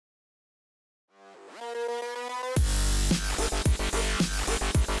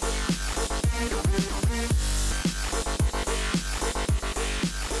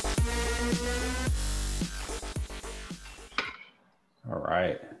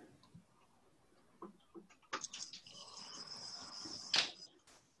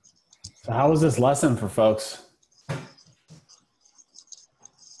How was this lesson for folks?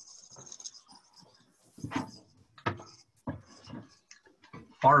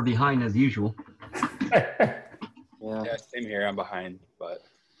 Far behind as usual. Yeah, same here. I'm behind, but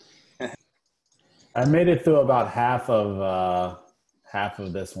I made it through about half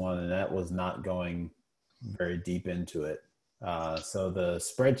of this one, and that was not going very deep into it. So the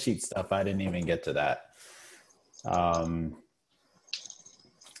spreadsheet stuff, I didn't even get to that.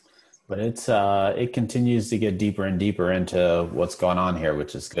 But it continues to get deeper and deeper into what's going on here,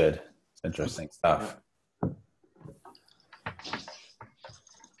 which is good. It's interesting stuff.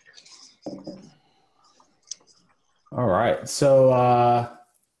 All right, so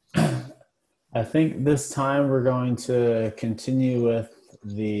I think this time we're going to continue with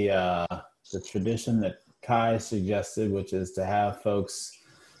the tradition that Kai suggested, which is to have folks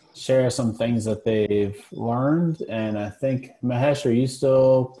share some things that they've learned. And I think, Mahesh, are you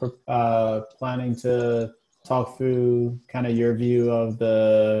still planning to talk through kind of your view of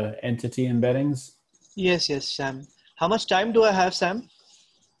the entity embeddings? Yes, Sam. How much time do I have, Sam?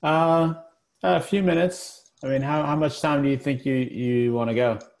 A few minutes. I mean, how much time do you think you want to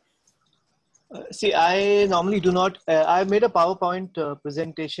go? See, I normally do not. I made a PowerPoint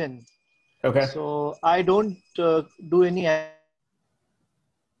presentation. Okay. So I don't do any.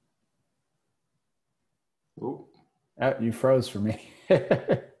 Ooh. You froze for me.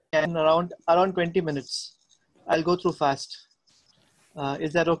 And around 20 minutes. I'll go through fast.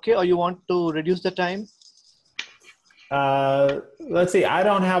 Is that okay? Or you want to reduce the time? Let's see. I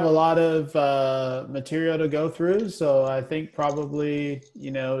don't have a lot of material to go through, so I think probably,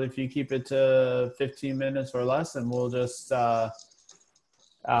 if you keep it to 15 minutes or less, and we'll just kind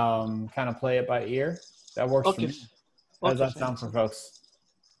of play it by ear. That works for me. How does that sound for folks?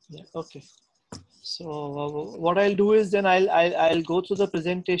 Yeah. Okay. So what I'll do is then I'll go through the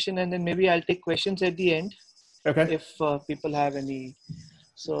presentation, and then maybe I'll take questions at the end. Okay. If people have any.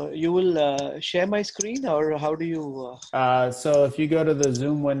 So you will share my screen, or how do you? So if you go to the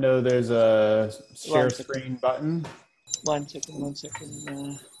Zoom window, there's a share screen button. One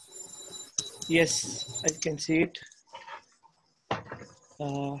second. Yes, I can see it.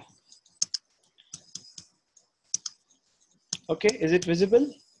 Okay, is it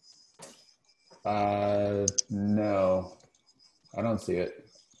visible? No, I don't see it.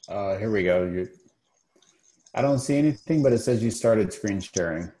 Here we go. I don't see anything, but it says you started screen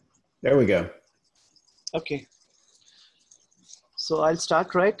sharing. There we go. Okay. So I'll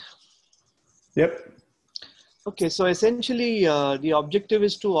start, right? Yep. Okay. So essentially, the objective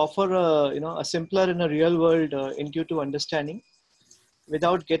is to offer a simpler and a real world intuitive understanding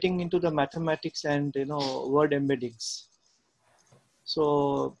without getting into the mathematics and word embeddings.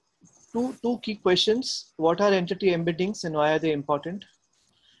 So two key questions: what are entity embeddings and why are they important?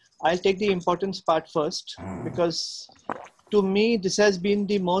 I'll take the importance part first, because to me, this has been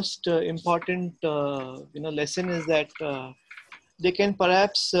the most important, lesson is that they can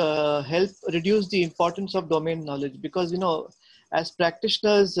perhaps help reduce the importance of domain knowledge. Because, as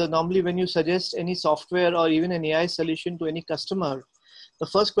practitioners, normally when you suggest any software or even an AI solution to any customer, the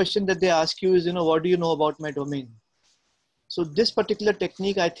first question that they ask you is, what do you know about my domain? So this particular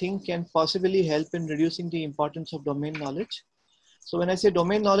technique, I think, can possibly help in reducing the importance of domain knowledge. So when I say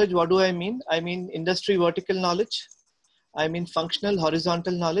domain knowledge, what do I mean? I mean industry vertical knowledge, I mean functional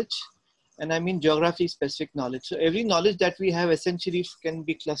horizontal knowledge, and I mean geography specific knowledge. So every knowledge that we have essentially can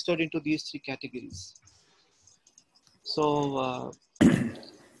be clustered into these three categories. So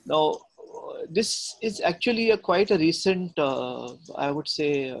now this is actually quite a recent, I would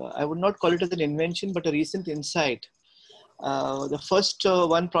say, I would not call it as an invention, but a recent insight. The first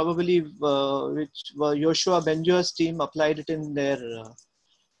one probably, which Yoshua Benjua's team applied it in their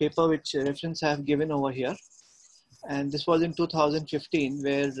paper, which reference I have given over here. And this was in 2015,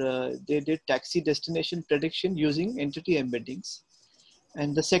 where they did taxi destination prediction using entity embeddings.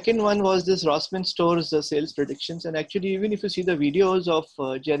 And the second one was this Rossmann Stores sales predictions. And actually, even if you see the videos of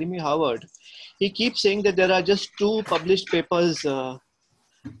Jeremy Howard, he keeps saying that there are just 2 published papers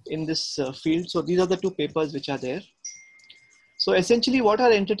in this field. So these are the 2 papers which are there. So essentially, what are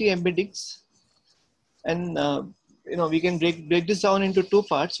entity embeddings? And we can break this down into 2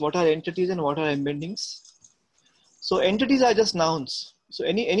 parts. What are entities and what are embeddings? So entities are just nouns. So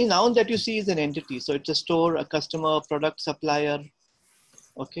any noun that you see is an entity. So it's a store, a customer, product, supplier.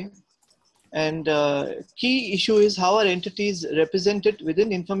 Okay. And key issue is how are entities represented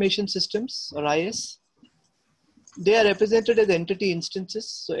within information systems or IS? They are represented as entity instances.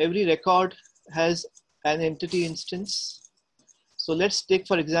 So every record has an entity instance. So let's take,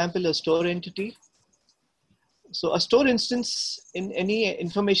 for example, a store entity. So a store instance in any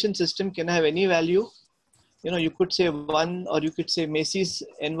information system can have any value. You could say 1, or you could say Macy's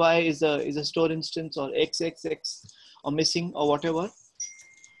NY is a store instance, or XXX, or missing, or whatever.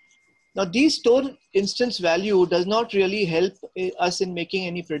 Now, these store instance value does not really help us in making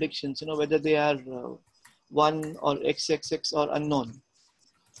any predictions, whether they are 1 or XXX or unknown.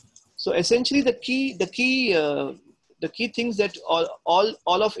 So essentially, the key things that all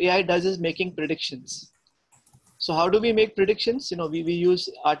of AI does is making predictions. So how do we make predictions? We use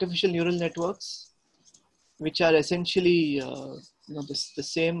artificial neural networks, which are essentially the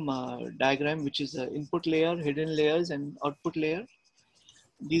same diagram, which is the input layer, hidden layers, and output layer.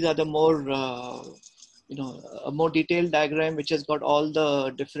 These are the more a more detailed diagram, which has got all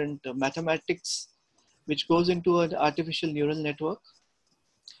the different mathematics which goes into an artificial neural network.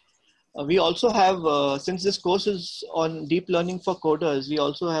 We also have, since this course is on deep learning for coders, we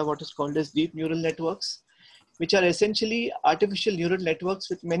also have what is called as deep neural networks, which are essentially artificial neural networks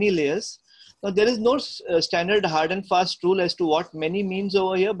with many layers. Now, there is no standard hard and fast rule as to what many means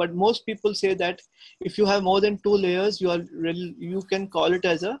over here, but most people say that if you have more than 2 layers, you can call it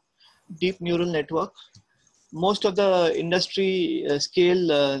as a deep neural network. Most of the industry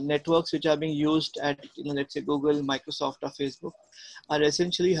scale networks which are being used at, let's say Google, Microsoft, or Facebook, are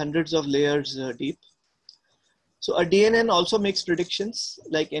essentially hundreds of layers deep. So a DNN also makes predictions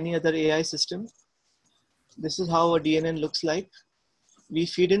like any other AI system. This is how a DNN looks like. We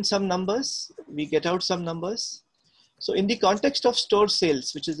feed in some numbers, we get out some numbers. So in the context of store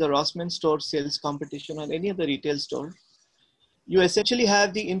sales, which is the Rossmann store sales competition, or any other retail store, you essentially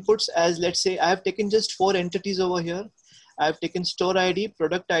have the inputs as, let's say, I have taken just 4 entities over here. I have taken store ID,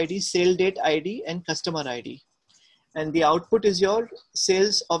 product ID, sale date ID, and customer ID. And the output is your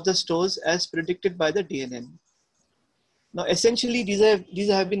sales of the stores as predicted by the DNN. Now, essentially, these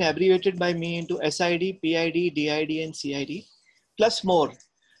have been abbreviated by me into SID, PID, DID, and CID, plus more.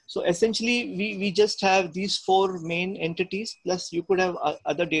 So essentially, we just have these 4 main entities, plus you could have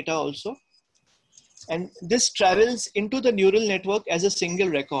other data also. And this travels into the neural network as a single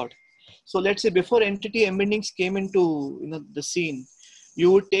record. So let's say before entity embeddings came into the scene,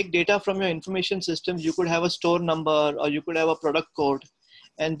 you would take data from your information systems. You could have a store number, or you could have a product code.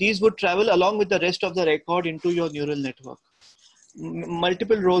 And these would travel along with the rest of the record into your neural network.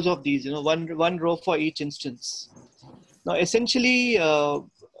 Multiple rows of these, one row for each instance. Now, essentially,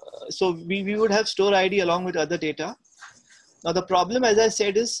 so we would have store ID along with other data. Now, the problem, as I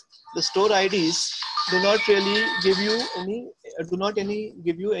said, is the store IDs do not really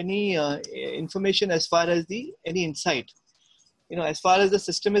give you any information as far as any insight. As far as the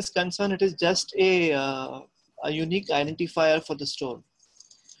system is concerned, it is just a unique identifier for the store.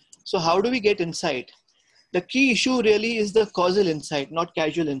 So how do we get insight? The key issue really is the causal insight, not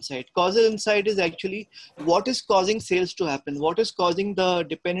casual insight. Causal insight is actually what is causing sales to happen, what is causing the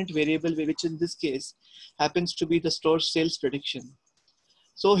dependent variable, which in this case happens to be the store sales prediction.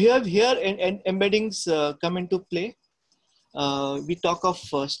 So here embeddings come into play. We talk of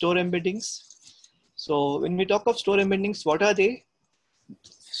store embeddings. So when we talk of store embeddings, what are they?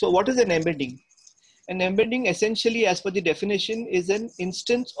 So what is an embedding? An embedding, essentially, as per the definition, is an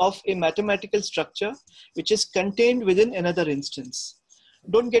instance of a mathematical structure which is contained within another instance.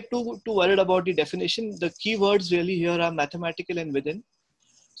 Don't get too worried about the definition. The key words really here are mathematical and within.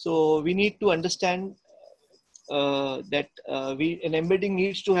 So we need to understand that an embedding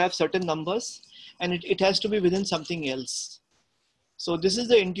needs to have certain numbers, and it has to be within something else. So this is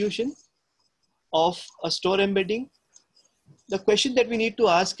the intuition of a store embedding. The question that we need to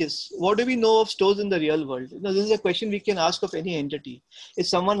ask is, what do we know of stores in the real world? This is a question we can ask of any entity. If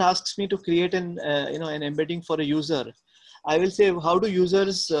someone asks me to create an embedding for a user, I will say, how do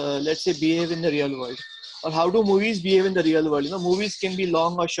users, let's say, behave in the real world? Or how do movies behave in the real world? Movies can be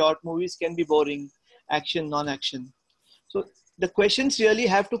long or short. Movies can be boring, action, non-action. So the questions really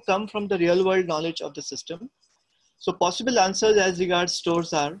have to come from the real world knowledge of the system. So possible answers as regards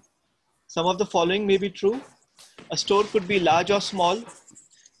stores are, some of the following may be true. A store could be large or small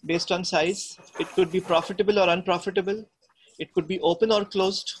based on size. It could be profitable or unprofitable. It could be open or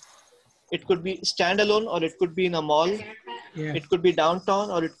closed. It could be standalone, or it could be in a mall. Yeah. It could be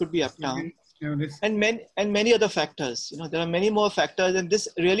downtown, or it could be uptown. And many other factors. There are many more factors, and this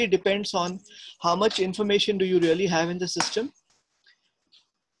really depends on how much information do you really have in the system.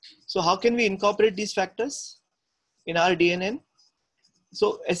 So how can we incorporate these factors in our DNN?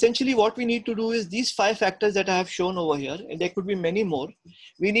 So essentially what we need to do is these 5 factors that I have shown over here, and there could be many more.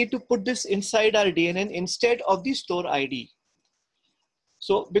 We need to put this inside our DNN instead of the store ID.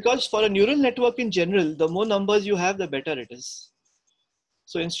 So because for a neural network in general, the more numbers you have, the better it is.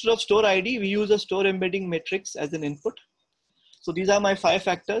 So instead of store ID, we use a store embedding matrix as an input. So these are my 5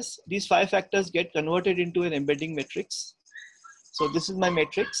 factors. These 5 factors get converted into an embedding matrix. So this is my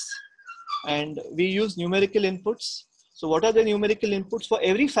matrix, and we use numerical inputs. So what are the numerical inputs? For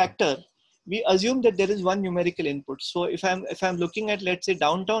every factor, we assume that there is one numerical input. So if I'm looking at, let's say,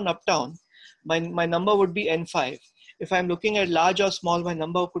 downtown, uptown, my number would be N5. If I'm looking at large or small, my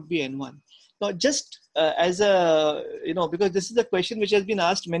number could be N1. Now, just as a, because this is a question which has been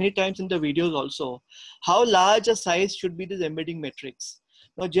asked many times in the videos also, how large a size should be this embedding matrix?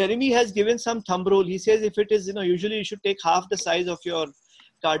 Now, Jeremy has given some thumb rule. He says if it is, usually you should take half the size of your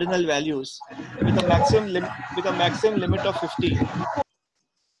cardinal values with a maximum limit of 50.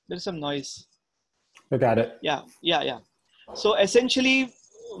 There's some noise. I got it. Yeah. So essentially,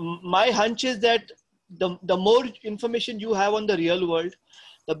 my hunch is that the more information you have on the real world,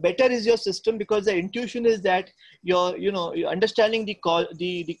 the better is your system, because the intuition is that you're understanding the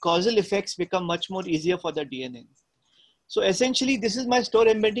causal effects become much more easier for the DNN. So essentially, this is my store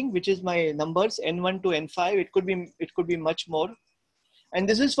embedding, which is my numbers N1 to N5. It could be much more, and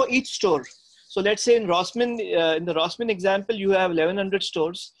this is for each store. So let's say in Rossmann, in the Rossmann example, you have 1100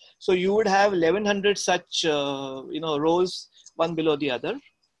 stores. So you would have 1100 such rows, one below the other.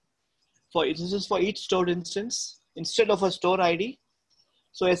 This is for each store instance instead of a store ID.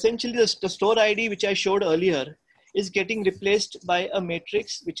 So essentially, the store ID which I showed earlier is getting replaced by a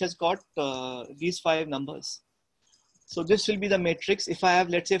matrix which has got these 5 numbers. So this will be the matrix. If I have,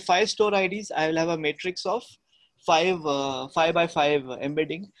 let's say, 5 store IDs, I will have a matrix of 5 by 5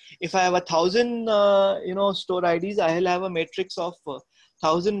 embedding. If I have 1,000 store IDs, I will have a matrix of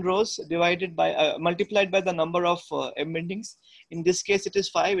 1,000 rows divided by multiplied by the number of embeddings. In this case, it is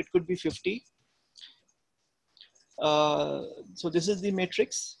 5. It could be 50. So this is the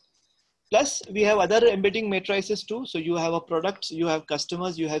matrix. Plus, we have other embedding matrices too. So you have a product, you have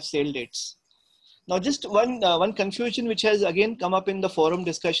customers, you have sale dates. Now, just one confusion which has again come up in the forum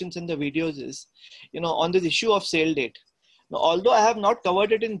discussions and the videos is, on this issue of sale date. Now, although I have not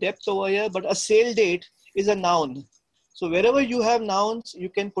covered it in depth over here, but a sale date is a noun. So wherever you have nouns, you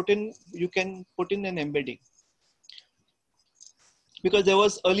can put in an embedding. Because there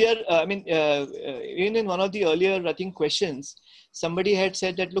was earlier, even in one of the earlier, I think, questions, somebody had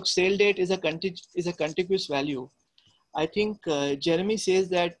said that, look, sale date is a contiguous value. I think Jeremy says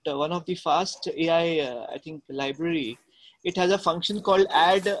that one of the Fast.ai, I think, library, it has a function called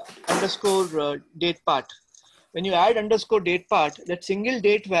add _ date part. When you add _ date part, that single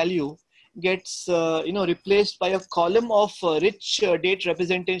date value gets replaced by a column of rich date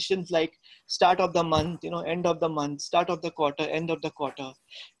representations like start of the month, end of the month, start of the quarter, end of the quarter,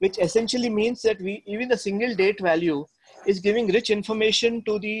 which essentially means that even the single date value is giving rich information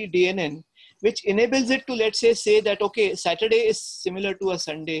to the DNN, which enables it to, let's say that, okay, Saturday is similar to a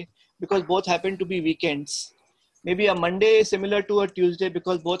Sunday because both happen to be weekends. Maybe a Monday is similar to a Tuesday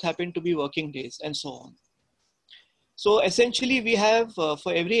because both happen to be working days, and so on. So essentially, we have,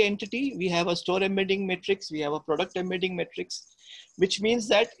 for every entity, we have a store embedding matrix, we have a product embedding matrix, which means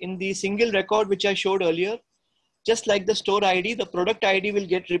that in the single record which I showed earlier, just like the store ID, the product ID will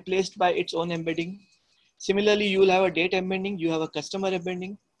get replaced by its own embedding. Similarly, you will have a date embedding, you have a customer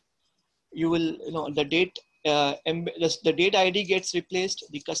embedding. You will, the date ID gets replaced,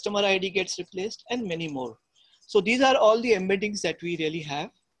 the customer ID gets replaced, and many more. So these are all the embeddings that we really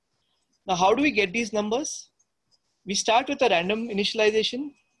have. Now, how do we get these numbers? We start with a random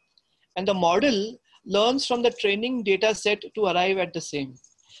initialization, and the model learns from the training data set to arrive at the same.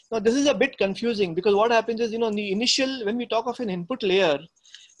 Now, this is a bit confusing because what happens is, in the initial, when we talk of an input layer,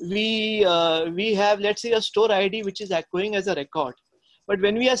 we have, let's say, a store ID which is going as a record. But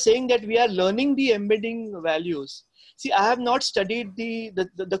when we are saying that we are learning the embedding values, see, I have not studied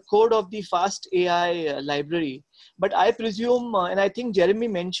the code of the Fast.ai library, but I presume, and I think Jeremy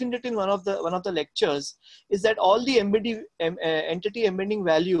mentioned it in one of the lectures, is that all the entity embedding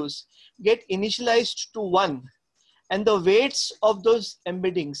values get initialized to 1, and the weights of those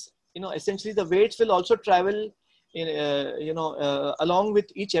embeddings, essentially the weights will also travel along with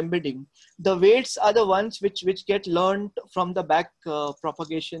each embedding. The weights are the ones which get learned from the back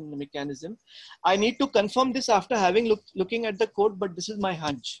propagation mechanism. I need to confirm this after having looking at the code, but this is my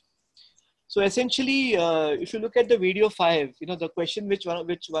hunch. So essentially, if you look at the video 5, the question which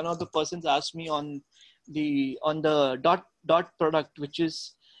one of the persons asked me on the dot product, which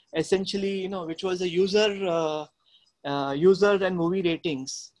is essentially, which was a user and movie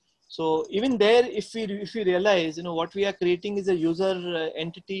ratings. So even there, if we realize, what we are creating is a user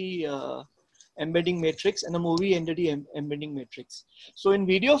entity embedding matrix and a movie entity embedding matrix. So in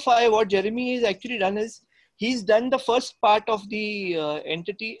video 5, what Jeremy has actually done is he's done the first part of the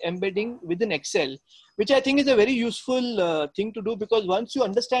entity embedding within Excel, which I think is a very useful thing to do, because once you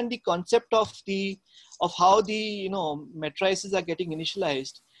understand the concept of how the matrices are getting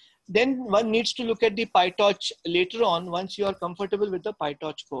initialized, then one needs to look at the PyTorch later on once you are comfortable with the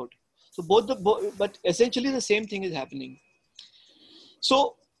PyTorch code. So but essentially the same thing is happening.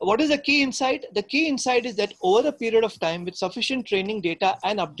 So what is the key insight? The key insight is that over a period of time with sufficient training data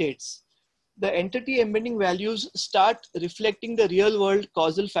and updates, the entity embedding values start reflecting the real world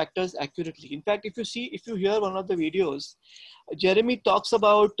causal factors accurately. In fact, if you hear one of the videos, Jeremy talks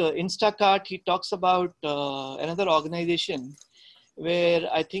about Instacart, he talks about another organization where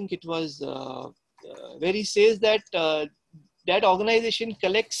I think it was, where he says that that organization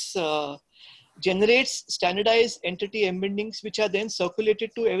collects, generates standardized entity embeddings, which are then circulated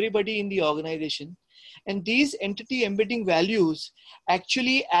to everybody in the organization. And these entity embedding values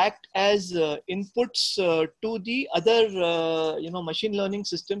actually act as inputs to the other machine learning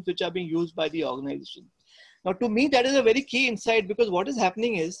systems which are being used by the organization. Now, to me, that is a very key insight, because what is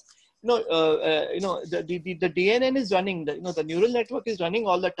happening is, the DNN is running, the neural network is running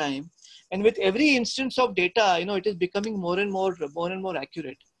all the time, and with every instance of data, it is becoming more and more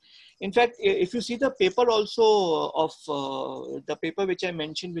accurate. In fact, if you see the paper also of the paper which I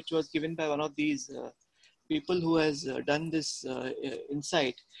mentioned, which was given by one of these people who has done this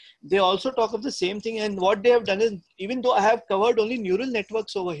insight, they also talk of the same thing. And what they have done is, even though I have covered only neural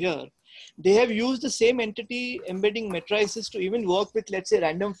networks over here, they have used the same entity embedding matrices to even work with, let's say,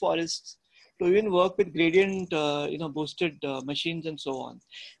 random forests, to even work with gradient, boosted machines and so on.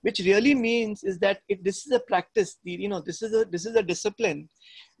 Which really means is that this is a practice, this is a discipline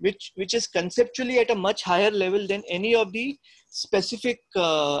which is conceptually at a much higher level than any of the specific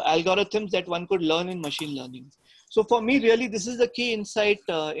algorithms that one could learn in machine learning. So for me, really, this is the key insight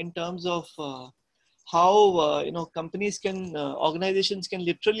in terms of how companies can, organizations can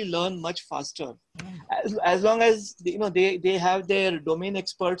literally learn much faster, as long as they have their domain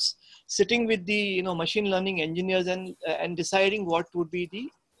experts sitting with the machine learning engineers and deciding what would be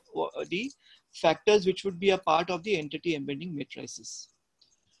the factors which would be a part of the entity embedding matrices.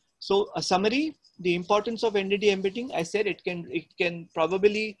 So a summary: the importance of entity embedding. I said it can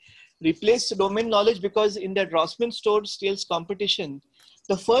probably replace domain knowledge, because in that Rossmann Stokes competition,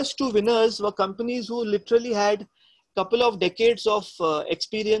 the first two winners were companies who literally had a couple of decades of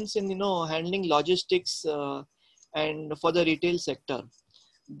experience in handling logistics and for the retail sector.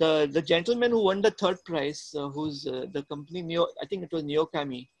 The gentleman who won the third prize, who's the company I think it was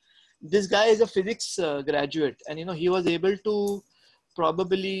Neocami. This guy is a physics graduate, and he was able to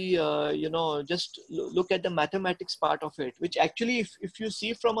probably just look at the mathematics part of it, which actually, if you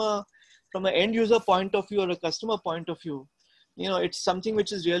see from an end user point of view or a customer point of view, it's something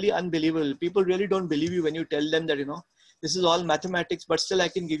which is really unbelievable. People really don't believe you when you tell them that this is all mathematics, but still I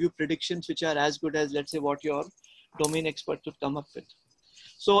can give you predictions which are as good as, let's say, what your domain expert would come up with.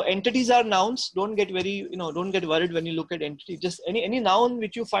 So entities are nouns. Don't get don't get worried when you look at entity. Just any noun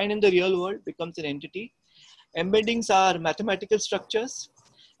which you find in the real world becomes an entity. Embeddings are mathematical structures.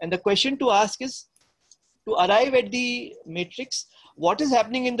 And the question to ask is, to arrive at the matrix, what is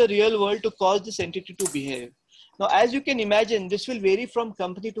happening in the real world to cause this entity to behave? Now, as you can imagine, this will vary from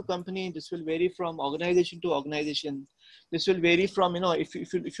company to company. This will vary from organization to organization. This will vary from,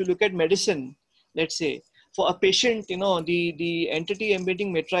 if you look at medicine, let's say, for a patient, the entity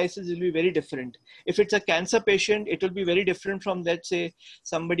embedding matrices will be very different. If it's a cancer patient, it will be very different from, let's say,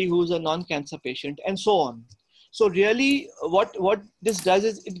 somebody who's a non-cancer patient, and so on. So really, what this does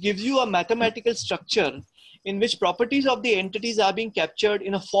is it gives you a mathematical structure in which properties of the entities are being captured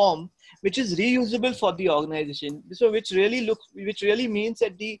in a form which is reusable for the organization. So which really means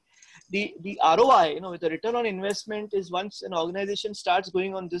that the ROI, the return on investment, is, once an organization starts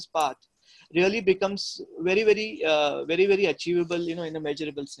going on this path, really becomes very, very achievable, in a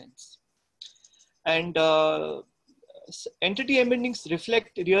measurable sense. And entity embeddings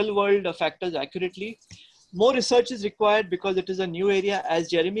reflect real world factors accurately. More research is required because it is a new area. As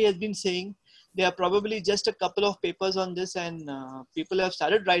Jeremy has been saying, there are probably just a couple of papers on this, and people have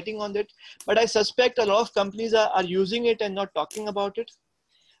started writing on it. But I suspect a lot of companies are using it and not talking about it.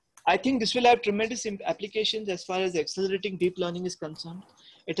 I think this will have tremendous applications as far as accelerating deep learning is concerned.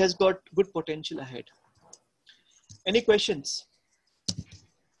 It has got good potential ahead. Any questions?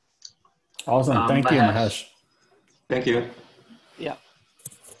 Awesome. Thank you, Mahesh. Thank you. Yeah.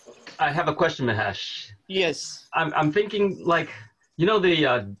 I have a question, Mahesh. Yes. I'm thinking, like,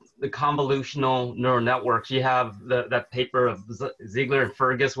 the convolutional neural networks. You have that paper of Ziegler and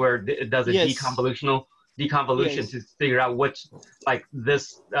Fergus where it does a deconvolution yes. to figure out which, like,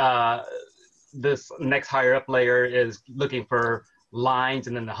 this this next higher up layer is looking for lines,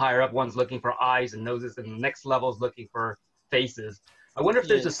 and then the higher up one's looking for eyes and noses, and the next level is looking for faces. I wonder if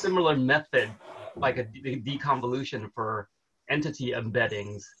there's a similar method, like a deconvolution for entity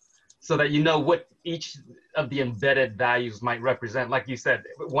embeddings, so that you know what each of the embedded values might represent. Like you said,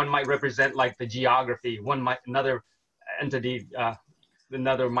 one might represent like the geography, another entity,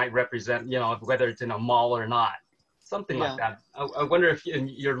 another might represent, you know, whether it's in a mall or not, something like that. I wonder if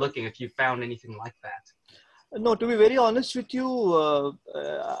you're looking, if you found anything like that. No, to be very honest with you,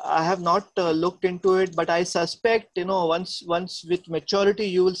 I have not looked into it, but I suspect, you know, once with maturity,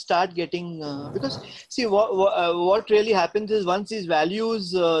 you will start getting, because see, what really happens is once these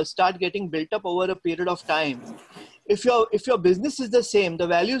values start getting built up over a period of time, if your business is the same, the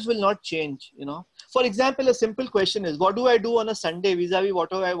values will not change, you know. For example, a simple question is, what do I do on a Sunday vis-a-vis what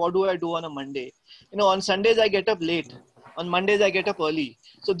do I do on a Monday? You know, on Sundays, I get up late. On Mondays, I get up early.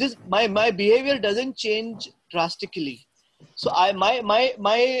 So this, my behavior doesn't change drastically. So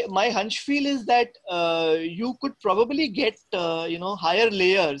my hunch feel is that you could probably get, you know, higher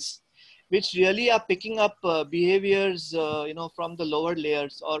layers, which really are picking up behaviors, you know, from the lower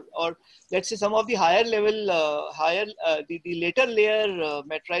layers, or let's say some of the higher level, the later layer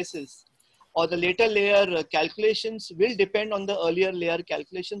matrices, or the later layer calculations will depend on the earlier layer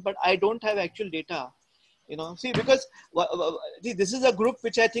calculations, but I don't have actual data. You know, see, because this is a group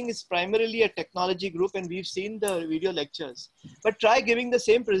which I think is primarily a technology group, and we've seen the video lectures. But try giving the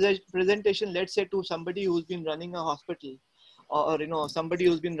same presentation, let's say, to somebody who's been running a hospital, or you know, somebody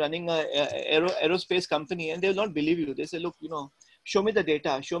who's been running a aerospace company, and they will not believe you. They say, look, you know, show me the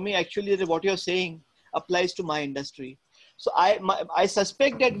data, show me actually that what you're saying applies to my industry. So I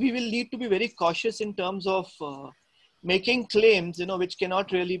suspect that we will need to be very cautious in terms of making claims, you know, which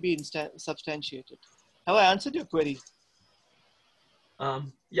cannot really be substantiated. Have I answered your query?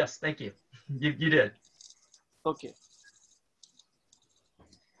 Yes, thank you. You did. Okay.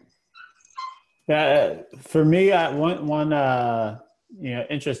 For me, one you know,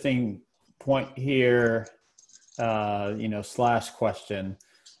 interesting point here, you know, / question,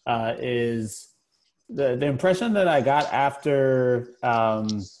 is the impression that I got after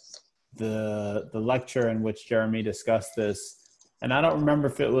the lecture in which Jeremy discussed this, and I don't remember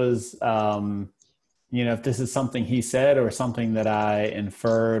if it was you know, if this is something he said or something that I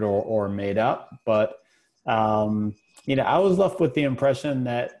inferred or made up, but you know, I was left with the impression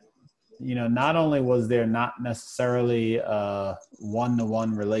that, you know, not only was there not necessarily a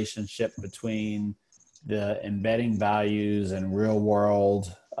one-to-one relationship between the embedding values and real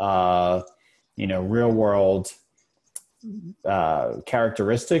world, you know, real world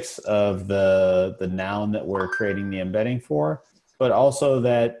characteristics of the noun that we're creating the embedding for, but also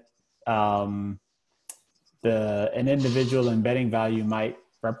that an individual embedding value might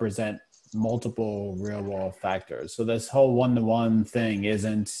represent multiple real world factors. So this whole one-to-one thing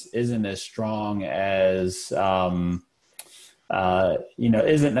isn't as strong as, you know,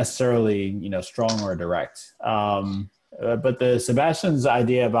 isn't necessarily, you know, strong or direct. But Sebastian's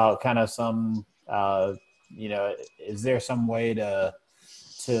idea about kind of some, you know, is there some way to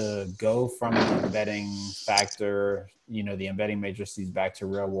go from the embedding factor, you know, the embedding matrices back to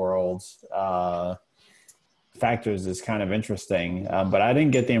real world factors is kind of interesting. But I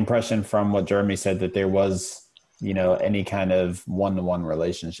didn't get the impression from what Jeremy said that there was, you know, any kind of one-to-one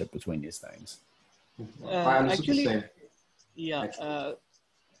relationship between these things. I understood the same. Yeah.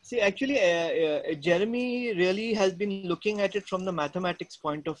 See, actually, Jeremy really has been looking at it from the mathematics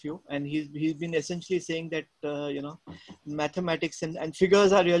point of view, and he's been essentially saying that you know, mathematics and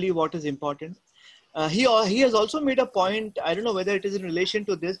figures are really what is important. He has also made a point. I don't know whether it is in relation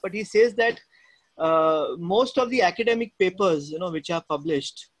to this, but he says that most of the academic papers, you know, which are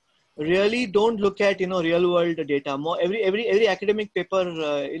published, really don't look at, you know, real world data. Every academic paper,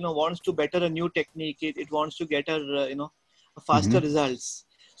 you know, wants to better a new technique. It wants to get you know, faster results.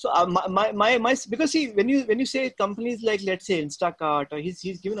 So because see, when you say companies like, let's say, Instacart, or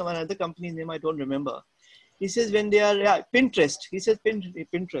he's given another company's name, I don't remember. He says when they are Pinterest. He says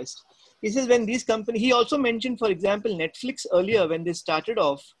Pinterest. He says when these companies. He also mentioned, for example, Netflix earlier when they started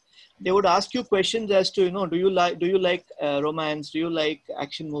off. They would ask you questions as to, you know, do you like romance? Do you like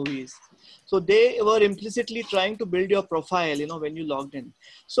action movies? So they were implicitly trying to build your profile, you know, when you logged in.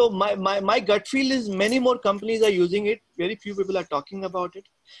 So my gut feel is many more companies are using it. Very few people are talking about it,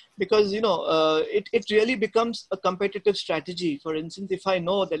 because, you know, it really becomes a competitive strategy. For instance, if I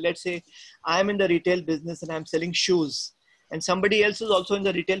know that, let's say, I'm in the retail business and I'm selling shoes, and somebody else is also in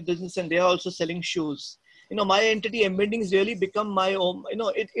the retail business and they are also selling shoes. You know, my entity embeddings really become my own, you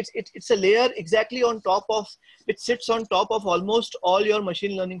know, it's a layer exactly on top of, it sits on top of almost all your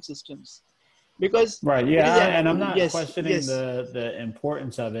machine learning systems. because right, yeah, and I'm not yes, questioning yes. the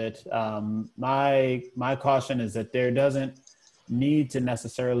importance of it. My caution is that there doesn't need to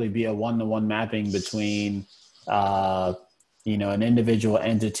necessarily be a one-to-one mapping between an individual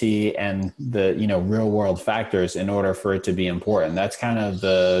entity and the real world factors in order for it to be important. That's kind of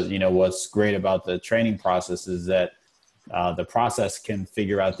the what's great about the training process is that the process can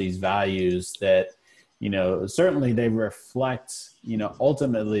figure out these values that certainly they reflect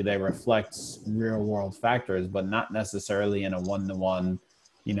ultimately they reflect real world factors, but not necessarily in a one-to-one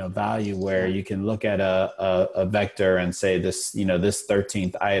value where you can look at a vector and say this this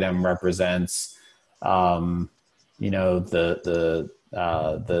 13th item represents the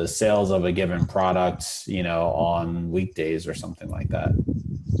sales of a given product on weekdays or something like that.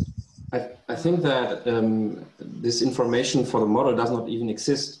 I think that this information for the model does not even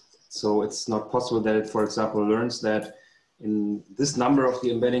exist. So it's not possible that it, for example, learns that in this number of the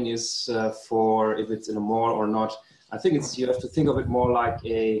embedding is for if it's in a mall or not. I think you have to think of it more like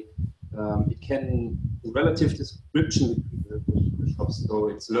it can relative description between the shops. So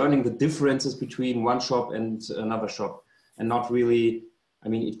it's learning the differences between one shop and another shop, and not really. I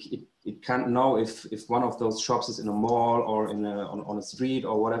mean, it can't know if one of those shops is in a mall or on a street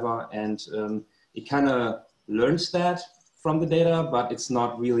or whatever, and it kind of learns that from the data, but it's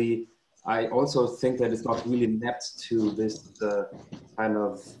not really. I also think that it's not really mapped to this kind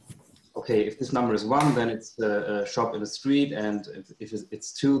of. Okay, if this number is 1, then it's a shop in the street, and if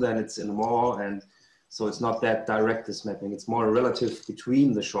it's 2, then it's in a mall, and so it's not that direct, this mapping. It's more relative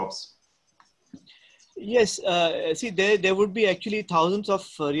between the shops. Yes, see, there would be actually thousands of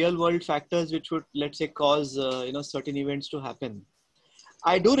real world factors which would, let's say, cause certain events to happen.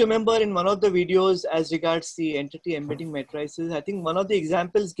 I do remember in one of the videos as regards the entity embedding matrices, I think one of the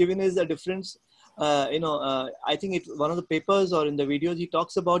examples given is a difference. I think one of the papers or in the videos he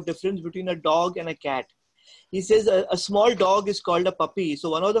talks about difference between a dog and a cat. He says a small dog is called a puppy.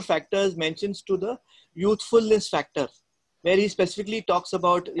 So one of the factors mentions to the youthfulness factor, where he specifically talks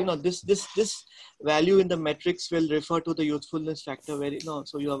about this value in the metrics will refer to the youthfulness factor. Where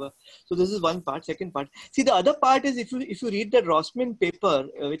so you have so this is one part. Second part. See, the other part is if you read the Rossman paper,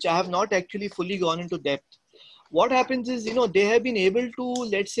 which I have not actually fully gone into depth. What happens is, they have been able to,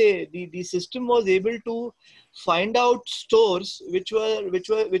 let's say, the system was able to find out stores which were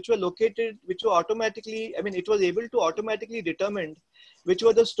located, which were automatically, I mean, it was able to automatically determine which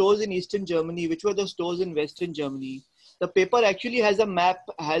were the stores in Eastern Germany, which were the stores in Western Germany. The paper actually has a map,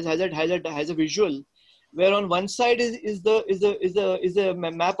 has a visual, where on one side is the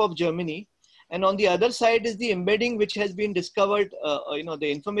map of Germany, and on the other side is the embedding which has been discovered,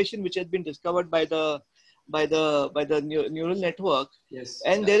 the information which has been discovered by the neural network. Yes.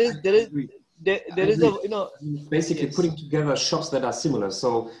 And there is basically yes. putting together shops that are similar.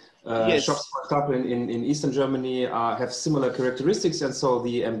 So Yes. shops, for example, in Eastern Germany have similar characteristics, and so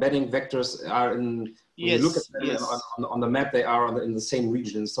the embedding vectors are in. When you look at them on the map, they are in the same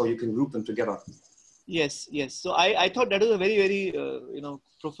region, so you can group them together. Yes. So I thought that was a very, very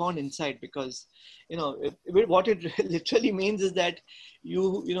profound insight, because what it literally means is that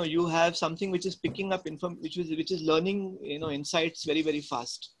you have something which is picking up which is learning insights very, very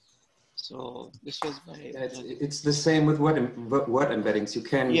fast. So this was my. It's the same with word embeddings. You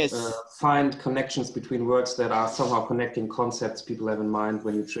can find connections between words that are somehow connecting concepts people have in mind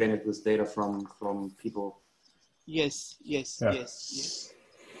when you train it with data from people. Yes.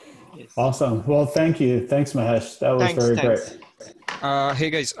 Awesome. Well, thank you. Thanks, Mahesh. That was very great.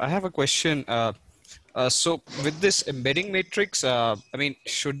 Hey guys, I have a question. So with this embedding matrix, I mean,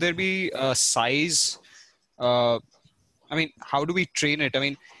 should there be a size? I mean, how do we train it? I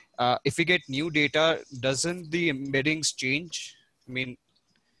mean, if we get new data, doesn't the embeddings change? I mean,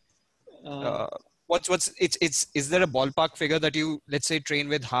 is there a ballpark figure that you, let's say, train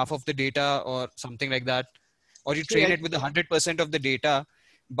with half of the data or something like that, or you train it with 100% of the data,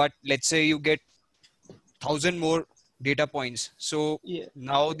 but let's say you get 1,000 more data points. So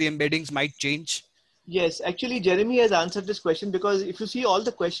now the embeddings might change. Yes, actually, Jeremy has answered this question, because if you see all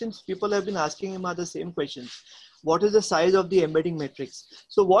the questions people have been asking him are the same questions. What is the size of the embedding matrix?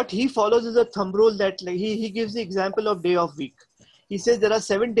 So what he follows is a thumb rule that, like, he gives the example of day of week. He says there are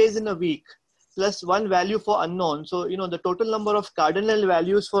 7 days in a week plus one value for unknown. So, the total number of cardinal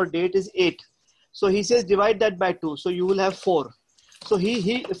values for date is 8. So he says divide that by 2. So you will have 4. So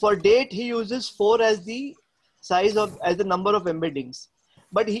he for date, he uses 4 as the size as the number of embeddings.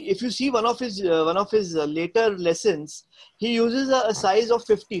 But if you see one of his later lessons, he uses a size of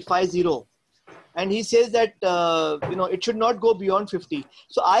 50. And he says that it should not go beyond 50.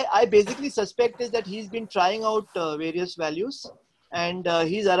 So I basically suspect is that he's been trying out various values, and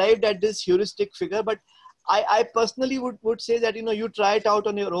he's arrived at this heuristic figure. But I personally would say that, you try it out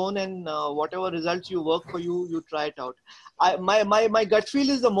on your own, and whatever results you work for you, you try it out. My gut feel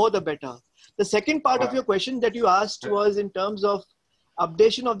is the more the better. The second part of your question that you asked was in terms of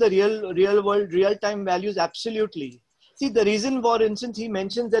updation of the real world, real time values. Absolutely. See, the reason, for instance, he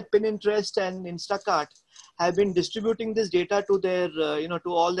mentions that Pinterest and Instacart have been distributing this data to their, to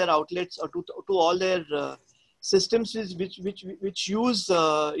all their outlets, or to all their systems which use,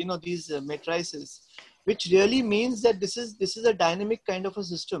 these matrices, which really means that this is a dynamic kind of a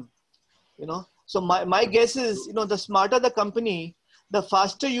system, So my guess is, the smarter the company, the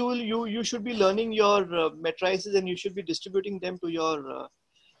faster you should be learning your matrices, and you should be distributing them to your,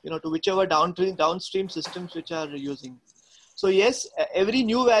 to whichever downstream systems which are using. So yes, every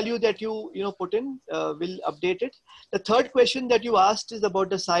new value that you put in will update it. The third question that you asked is about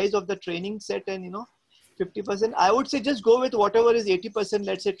the size of the training set, and 50%. I would say just go with whatever is 80%,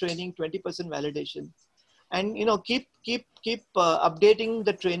 let's say training, 20% validation, and keep updating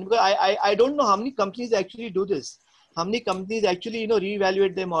the training. Because I don't know how many companies actually do this. How many companies actually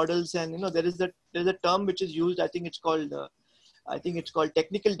reevaluate their models, and there's a term which is used. I think it's called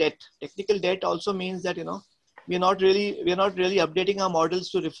technical debt. Technical debt also means that we're not really updating our models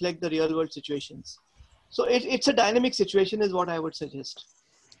to reflect the real world situations. So it's a dynamic situation is what I would suggest.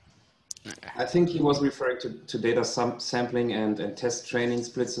 I think he was referring to data sampling and test training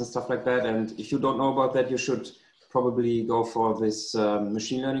splits and stuff like that. And if you don't know about that, you should probably go for this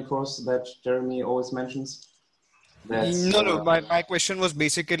machine learning course that Jeremy always mentions. No. My question was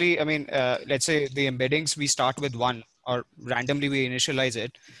basically, I mean, let's say the embeddings, we start with one, or randomly we initialize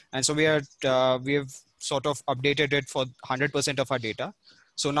it. And so we have sort of updated it for 100% of our data.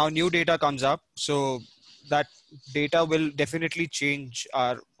 So now new data comes up. So that data will definitely change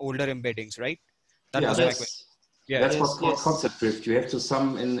our older embeddings, right? That was my question. Yeah, that's what's called concept drift. You have to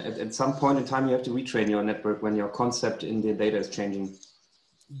at some point in time, you have to retrain your network when your concept in the data is changing.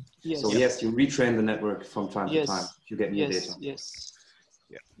 Yes. So yes, you retrain the network from time to time if you get new data.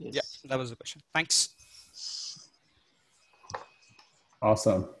 Yeah, that was the question. Thanks.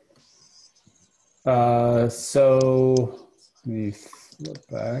 Awesome. So let me flip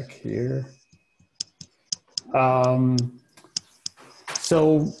back here.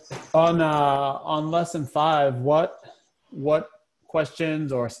 So on lesson 5, what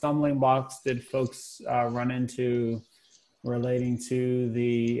questions or stumbling blocks did folks run into relating to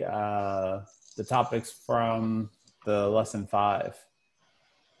the topics from the lesson 5?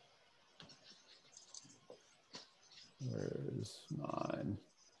 Where's mine?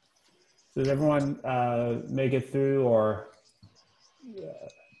 Did everyone make it through, or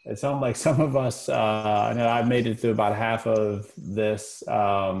it sounds like some of us, I know I made it through about half of this.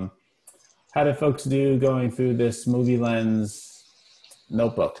 How did folks do going through this Movie Lens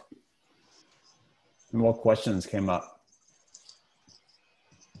notebook? And what questions came up?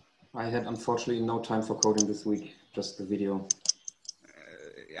 I had unfortunately no time for coding this week, just the video.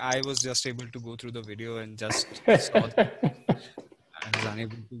 I was just able to go through the video and just saw that. I was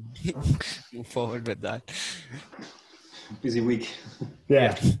unable to move forward with that. Busy week.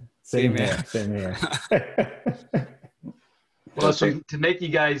 Yeah. Same here. Well, to make you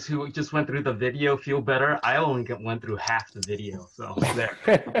guys who just went through the video feel better, I only went through half the video, so there.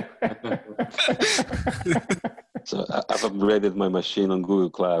 So I've upgraded my machine on Google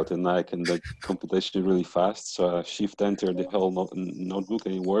Cloud, and I can do computation really fast. So I shift enter the whole notebook,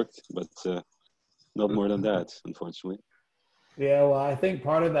 and it worked, but not more than that, unfortunately. Yeah, well, I think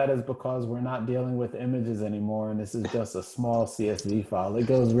part of that is because we're not dealing with images anymore, and this is just a small CSV file. It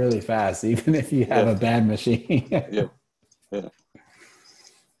goes really fast, even if you have a bad machine. Again,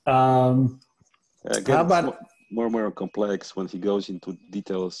 how about it's more and more complex when he goes into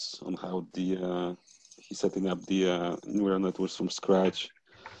details on how he's setting up the neural networks from scratch.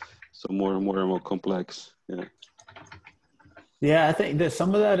 So more and more complex. Yeah, I think that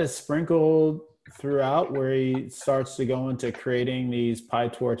some of that is sprinkled throughout, where he starts to go into creating these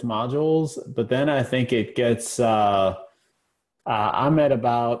PyTorch modules. But then I think it gets, I'm at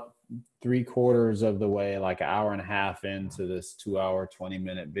about 3/4 of the way, like an hour and a half into this 2-hour,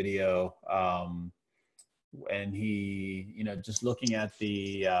 20-minute video. And he, just looking at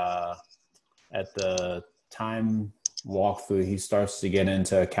the time walkthrough, he starts to get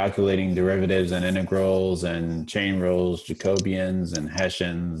into calculating derivatives and integrals and chain rules, Jacobians and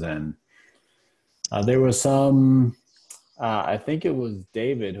Hessians. And there was some, I think it was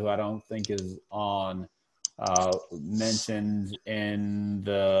David, who I don't think is on, mentioned in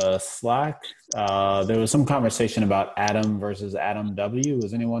the Slack. There was some conversation about Atom versus Atom W.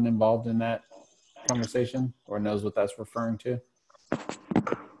 Was anyone involved in that conversation or knows what that's referring to?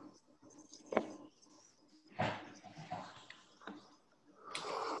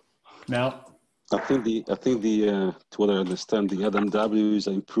 Now, I think the to what I understand, the Adam W is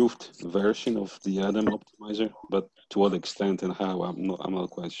an improved version of the Adam optimizer, but to what extent and how, I'm not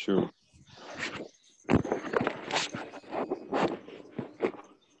quite sure.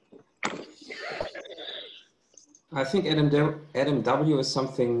 I think Adam W is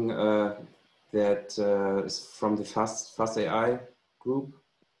something that is from the Fast.ai group.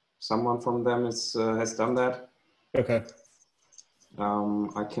 Someone from them is has done that. okay.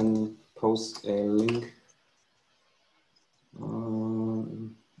 I can post a link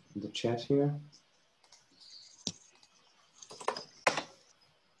in the chat here.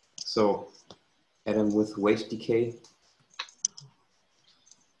 So, Adam with weight decay.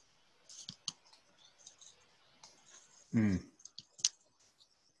 Hmm.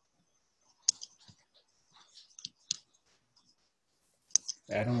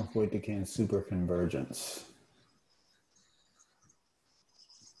 Adam with weight decay and super convergence.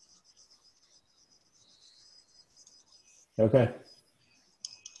 Okay.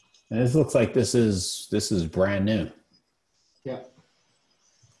 And this looks like this is brand new. Yeah.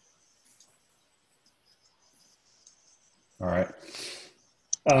 All right.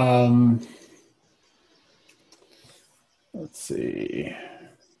 Let's see.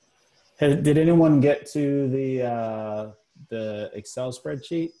 Did anyone get to the Excel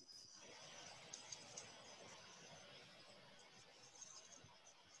spreadsheet?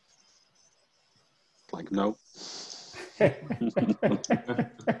 Like, no.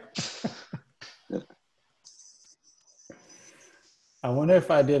 I wonder if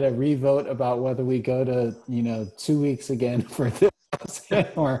I did a revote about whether we go to 2 weeks again for this,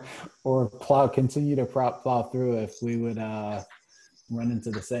 or continue to plow through if we would run into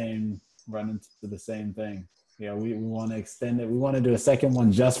the same thing. Yeah, we want to extend it. We want to do a second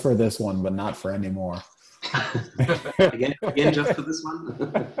one just for this one, but not for any more. again, just for this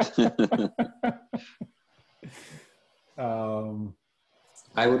one.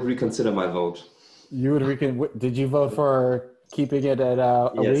 I would reconsider my vote. You would did you vote for keeping it at a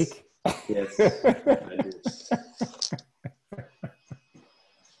week? Yes, I did.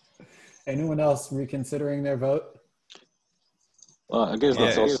 Anyone else reconsidering their vote? Well, I guess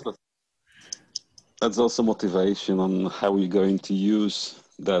that's also motivation on how you're going to use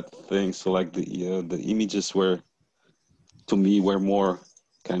that thing. So like the images were more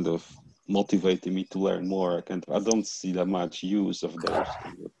kind of motivating me to learn more. I don't see that much use of those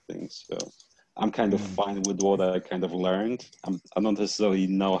kind of things. So I'm kind of fine with what I kind of learned. I don't necessarily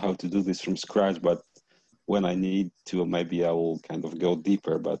know how to do this from scratch, but when I need to, maybe I will kind of go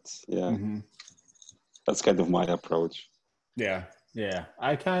deeper. But yeah, that's kind of my approach. Yeah. Yeah.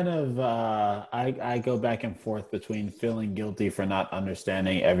 I kind of, I go back and forth between feeling guilty for not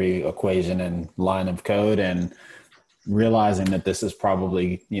understanding every equation and line of code and realizing that this is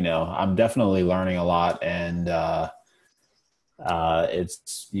probably, I'm definitely learning a lot, and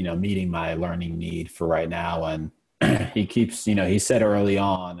it's, meeting my learning need for right now. And he keeps, he said early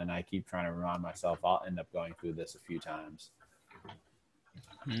on, and I keep trying to remind myself, I'll end up going through this a few times.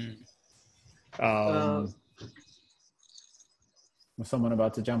 Was someone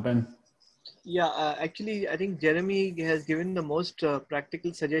about to jump in? Yeah, actually, I think Jeremy has given the most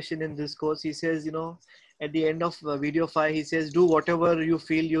practical suggestion in this course. He says, at the end of video 5, he says, do whatever you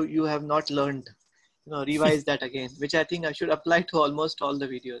feel you have not learned. Revise that again, which I think I should apply to almost all the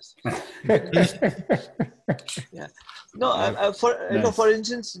videos. Yeah. No, for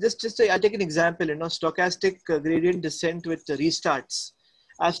instance, I take an example, stochastic gradient descent with restarts.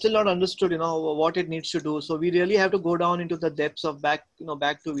 I've still not understood, what it needs to do. So we really have to go down into the depths of back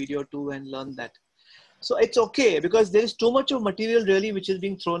to video 2 and learn that. So it's okay, because there is too much of material really which is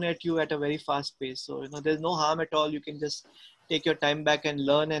being thrown at you at a very fast pace. So, there's no harm at all. You can just take your time back and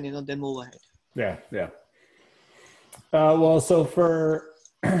learn, and, then move ahead. Yeah. Yeah. Well, so for,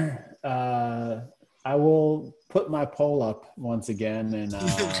 I will put my poll up once again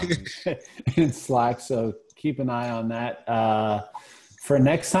in Slack. So keep an eye on that. For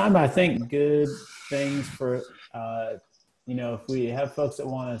next time, I think good things for, if we have folks that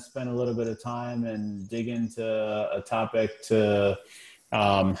want to spend a little bit of time and dig into a topic to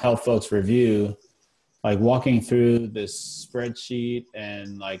help folks review, like walking through this spreadsheet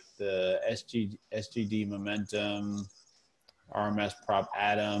and like the SGD momentum, RMS prop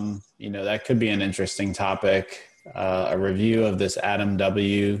Adam, that could be an interesting topic. A review of this Adam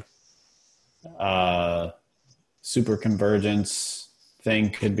W super convergence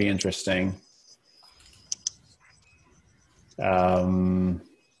thing could be interesting.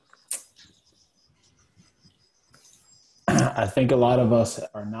 I think a lot of us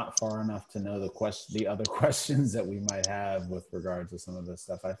are not far enough to know the other questions that we might have with regard to some of this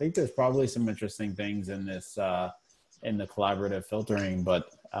stuff. I think there's probably some interesting things in this, in the collaborative filtering, but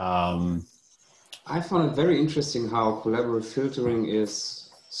I found it very interesting how collaborative filtering is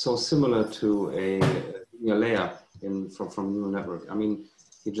so similar to a linear layer from neural network. I mean,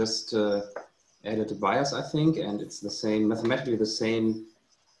 you just added a bias, I think, and it's the same, mathematically the same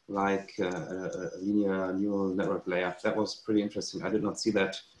like a linear neural network layer. That was pretty interesting. I did not see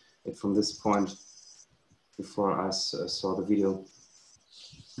that from this point before I saw the video.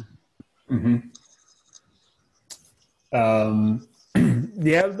 Mm-hmm.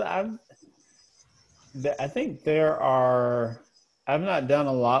 Yeah, I think I've not done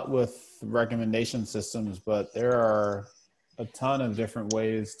a lot with recommendation systems, but there are a ton of different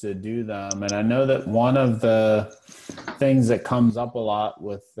ways to do them. And I know that one of the things that comes up a lot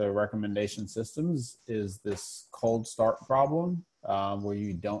with the recommendation systems is this cold start problem, where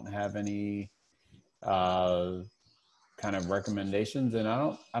you don't have any kind of recommendations. And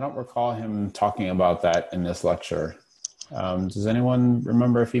I don't recall him talking about that in this lecture. Does anyone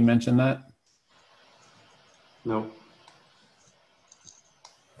remember if he mentioned that? No.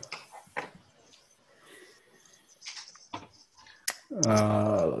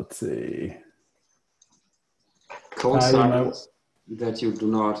 Let's see. Cold start is that you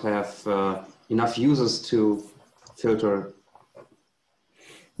do not have enough users to filter.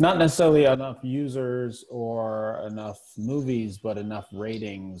 Not necessarily enough users or enough movies, but enough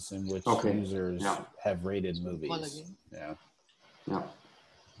ratings in which users have rated movies. Yeah. Yeah.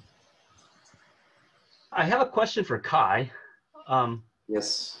 I have a question for Kai.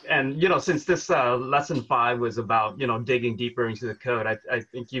 Yes. And, since this lesson 5 was about, digging deeper into the code, I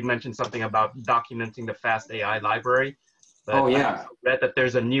think you mentioned something about documenting the Fast.ai library. But I read that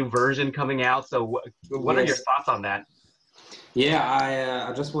there's a new version coming out. So what are your thoughts on that? Yeah,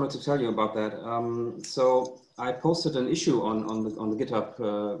 I just wanted to tell you about that. So I posted an issue on the GitHub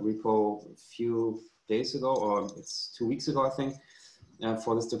repo a few days ago, or it's 2 weeks ago, I think,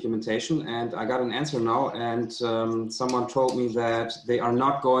 for this documentation. And I got an answer now. And someone told me that they are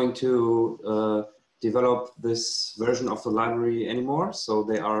not going to develop this version of the library anymore. So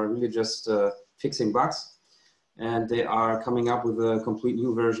they are really just fixing bugs. And they are coming up with a complete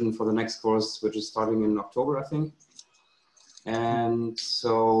new version for the next course, which is starting in October, I think. And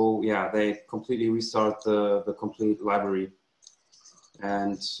so, yeah, they completely restart the complete library.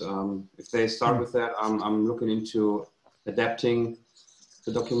 And if they start with that, I'm looking into adapting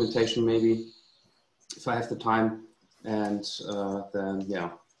the documentation maybe, if I have the time, and then, yeah,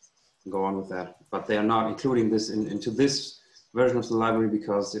 go on with that. But they are not including this into this version of the library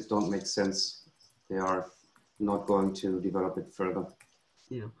because it don't make sense. They are not going to develop it further.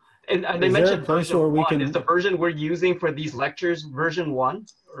 Yeah. And they mentioned version 1. Is the version we're using for these lectures version 1?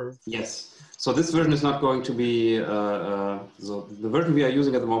 Or? Yes. So this version is not going to be, so the version we are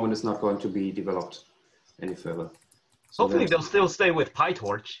using at the moment is not going to be developed any further. So hopefully they'll still stay with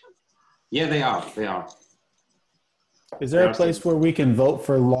PyTorch. Yeah, they are. They are. Is there a place where we can vote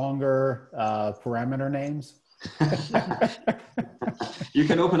for longer parameter names? You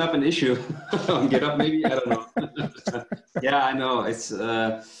can open up an issue on GitHub, maybe. I don't know. Yeah, I know. I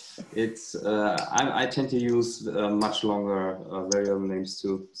tend to use much longer variable names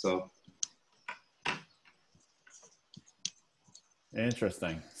too. So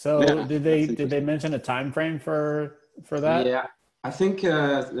interesting. So yeah, did they mention a time frame for that? Yeah, I think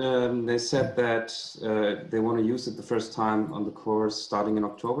they said that they want to use it the first time on the course starting in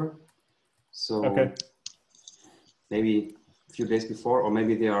October. So maybe a few days before, or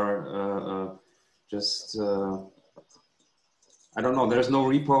maybe they are just, I don't know. There's no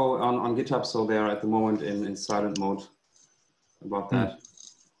repo on GitHub, so they are at the moment in silent mode about that.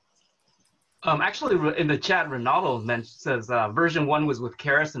 Actually, in the chat, Ronaldo says version 1 was with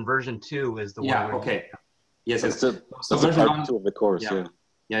Keras and version 2 is the one. Yeah, okay. Yes, it's so version 1 of the course,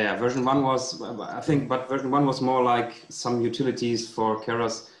 yeah. Version 1 was, I think, but version 1 was more like some utilities for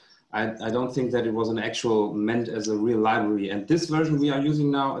Keras. I don't think that it was an actual meant as a real library. And this version we are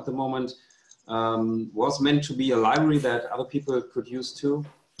using now at the moment was meant to be a library that other people could use too,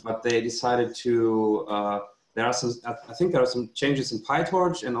 but they decided to, I think there are some changes in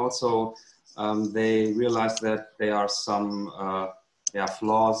PyTorch, and also they realized that there are some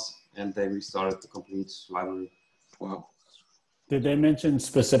flaws, and they restarted the complete library. Wow. Did they mention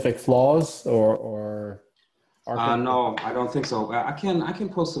specific flaws or no, I don't think so. I can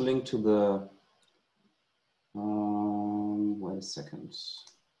post a link to the, wait a second,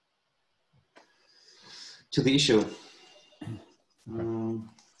 to the issue.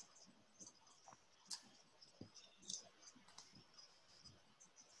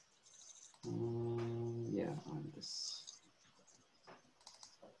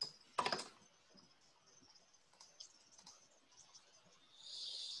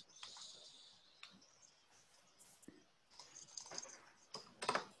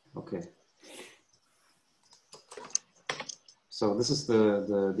 So this is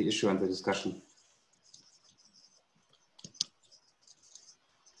the issue and the discussion.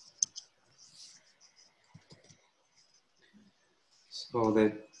 So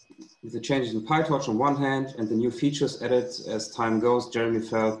the changes in PyTorch on one hand and the new features added as time goes, Jeremy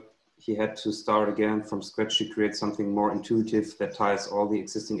felt he had to start again from scratch to create something more intuitive that ties all the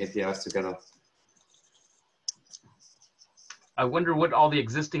existing APIs together. I wonder what all the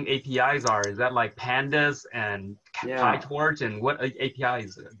existing APIs are. Is that like pandas and PyTorch, and what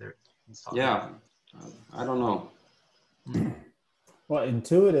APIs are there? Yeah, I don't know. Well,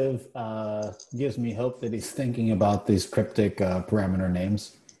 intuitive gives me hope that he's thinking about these cryptic parameter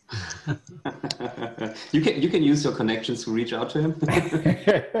names. You can use your connections to reach out to him.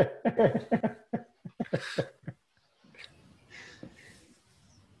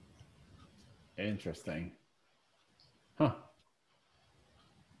 Interesting. Huh.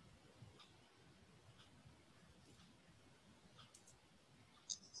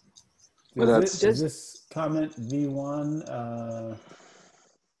 Is this comment V1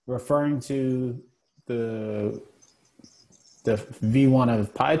 referring to the V1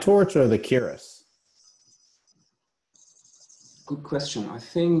 of PyTorch or the Keras? Good question. I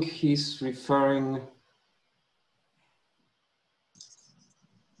think he's referring.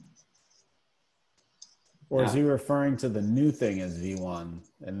 Or is he referring to the new thing as V1?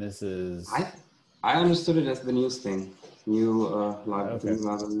 And this is. I understood it as the new thing, new library.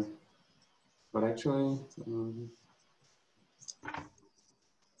 Okay. But actually,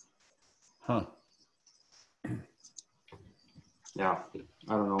 huh. Yeah,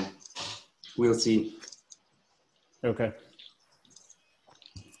 I don't know. We'll see. Okay.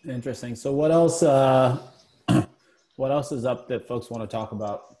 Interesting. So what else? What else is up that folks want to talk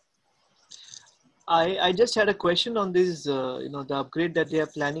about? I just had a question on this, the upgrade that they are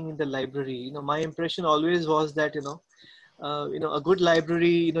planning in the library. My impression always was that, a good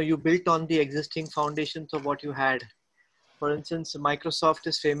library, you built on the existing foundations of what you had. For instance, Microsoft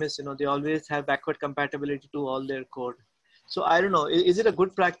is famous, they always have backward compatibility to all their code. So I don't know, is it a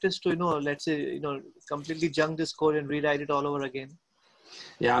good practice to, let's say, completely junk this code and rewrite it all over again?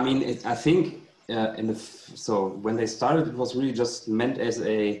 Yeah, I mean, I think so when they started, it was really just meant as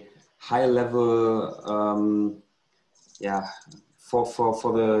a high level, for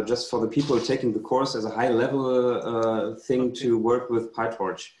the people taking the course as a high level thing to work with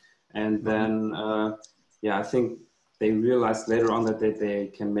PyTorch. And then, I think they realized later on that they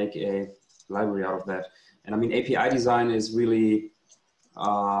can make a library out of that. And I mean, API design is really,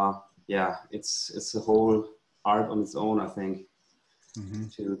 it's a whole art on its own, I think.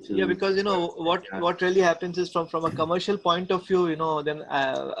 Yeah, because what really happens is from a commercial point of view, then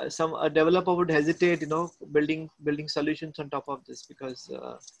a developer would hesitate, building solutions on top of this, because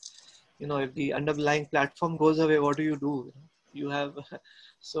if the underlying platform goes away, what do? You have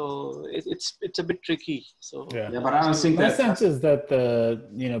so it's a bit tricky. So yeah, but I don't think my sense is that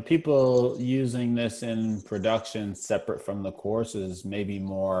the people using this in production separate from the course is maybe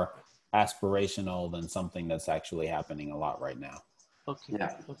more aspirational than something that's actually happening a lot right now. Okay.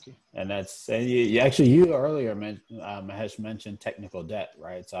 Yeah. Okay. And that's you earlier Mahesh mentioned technical debt,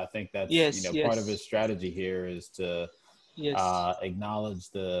 right? So I think that's part of his strategy here is to acknowledge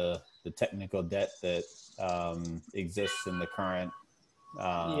the technical debt that exists in the current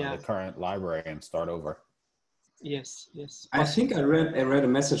library and start over. Yes. I think I read a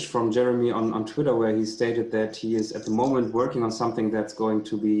message from Jeremy on Twitter where he stated that he is at the moment working on something that's going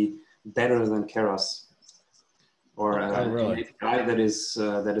to be better than Keras. Or an API that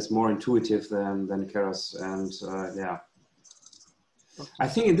is more intuitive than Keras, and I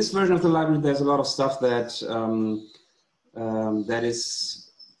think in this version of the library there's a lot of stuff that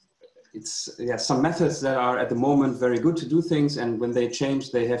some methods that are at the moment very good to do things, and when they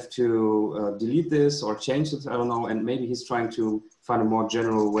change they have to delete this or change it. I don't know, and maybe he's trying to find a more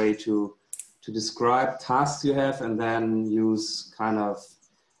general way to describe tasks you have, and then use kind of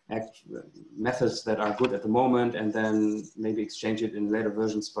methods that are good at the moment, and then maybe exchange it in later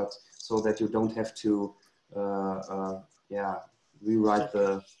versions, but so that you don't have to rewrite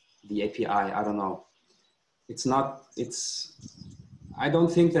the API. I don't know. I don't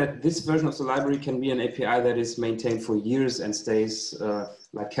think that this version of the library can be an API that is maintained for years and stays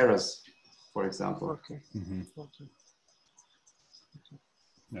like Keras, for example. Okay. Okay.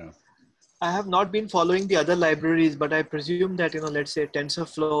 Yeah. I have not been following the other libraries, but I presume that, let's say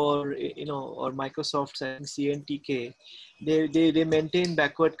TensorFlow or Microsoft's CNTK, they maintain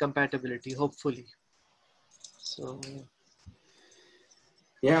backward compatibility, hopefully. So.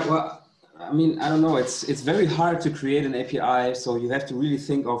 Yeah, well, I mean, I don't know. It's very hard to create an API, so you have to really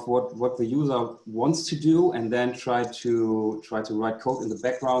think of what the user wants to do, and then try to write code in the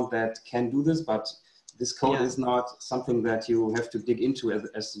background that can do this. But this code is not something that you have to dig into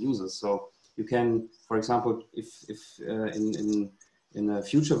as the user. So you can, for example, if in a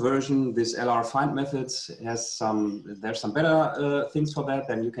future version, this LR find methods has there's some better things for that,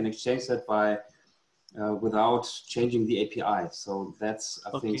 then you can exchange that by without changing the API. So that's,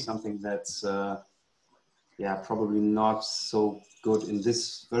 I think, something that's probably not so good in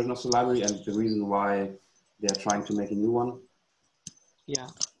this version of the library, and the reason why they're trying to make a new one. Yeah,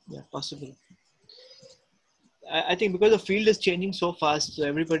 possible. I think because the field is changing so fast, so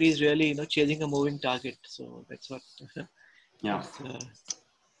everybody is really chasing a moving target. So that's what. Yeah.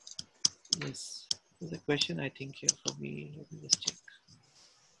 Yes. There's a question I think here for me. Let me just check.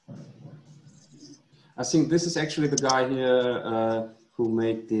 I think this is actually the guy here who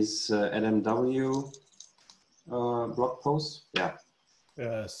made this LMW blog post. Yeah.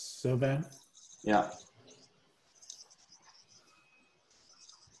 Sylvan. Yeah.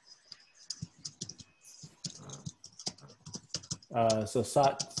 So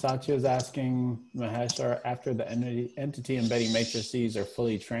Satya is asking Mahesh, after the entity embedding matrices are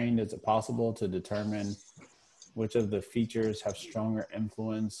fully trained, is it possible to determine which of the features have stronger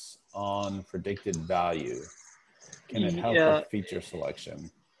influence on predicted value? Can it help with feature selection?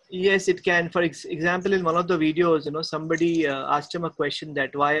 Yes, it can. For example, in one of the videos, somebody asked him a question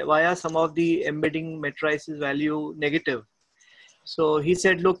that why are some of the embedding matrices value negative? So he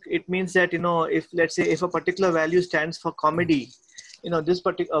said, look, it means that, if let's say if a particular value stands for comedy, this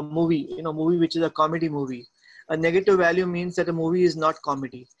particular movie, movie which is a comedy movie, a negative value means that a movie is not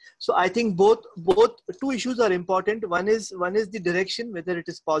comedy. So I think both two issues are important. One is the direction, whether it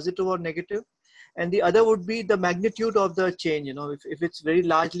is positive or negative, and the other would be the magnitude of the change. If it's very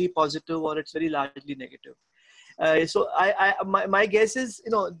largely positive or it's very largely negative. So my guess is,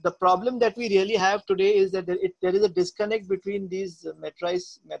 the problem that we really have today is that there is a disconnect between these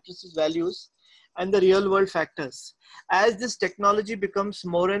matrices values and the real world factors. As this technology becomes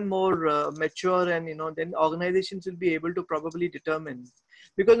more and more mature, and then organizations will be able to probably determine,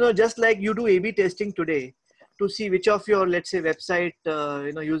 because just like you do A/B testing today to see which of your, let's say, website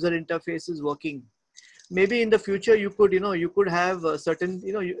user interface is working. Maybe in the future you could have certain,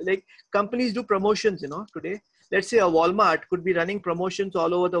 like companies do promotions, today. Let's say a Walmart could be running promotions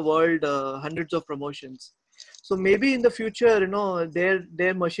all over the world, hundreds of promotions. So maybe in the future,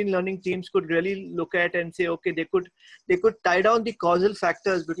 their machine learning teams could really look at and say, okay, they could tie down the causal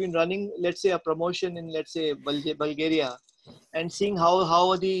factors between running, let's say, a promotion in, let's say, Bulgaria, and seeing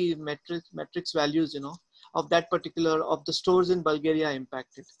how the metrics values, of that particular, of the stores in Bulgaria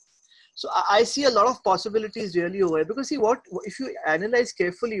impacted. So I see a lot of possibilities really over here, because see, if you analyze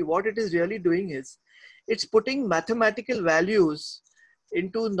carefully, what it is really doing is it's putting mathematical values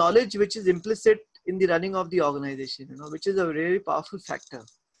into knowledge which is implicit in the running of the organization, which is a really powerful factor.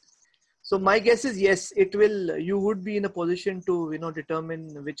 So my guess is, yes, you would be in a position to,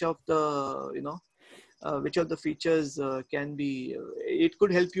 determine which of the, which of the features can be, it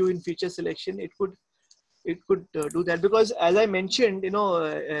could help you in feature selection. It could do that, because as I mentioned, in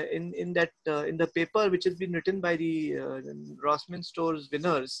the paper which has been written by the Rossmann Stores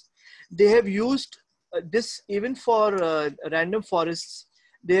winners, they have used this even for random forests.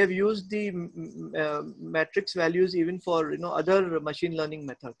 They have used the matrix values even for other machine learning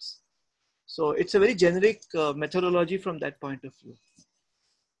methods. So it's a very generic methodology from that point of view.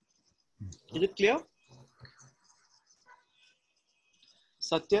 Is it clear?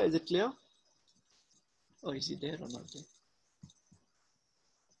 Satya, is it clear? Oh, is he there or not there?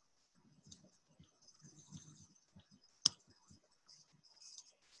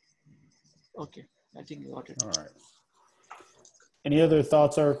 Okay, I think you got it. All right. Any other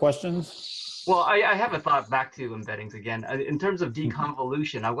thoughts or questions? Well, I have a thought back to embeddings again. In terms of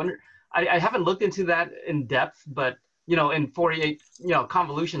deconvolution, I wonder, I haven't looked into that in depth, but in Fourier,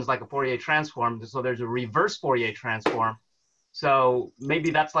 convolution is like a Fourier transform. So there's a reverse Fourier transform. So maybe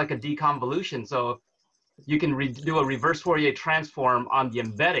that's like a deconvolution. So you can do a reverse Fourier transform on the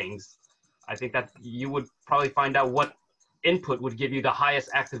embeddings. I think that you would probably find out what input would give you the highest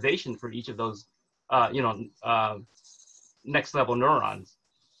activation for each of those, next level neurons.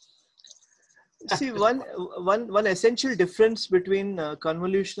 See, one essential difference between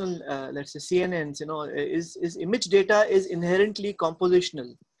convolutional, let's say, CNNs, is image data is inherently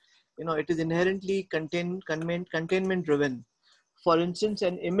compositional. It is inherently containment driven. For instance,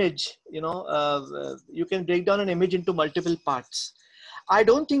 an image, you can break down an image into multiple parts. I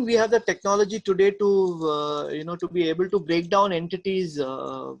don't think we have the technology today to, you know, to be able to break down entities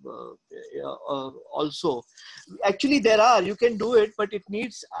also. Actually, there are, you can do it, but it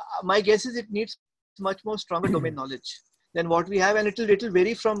needs, my guess is it needs much more stronger domain knowledge than what we have. And it'll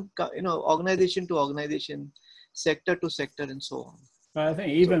vary from, you know, organization to organization, sector to sector, and so on. I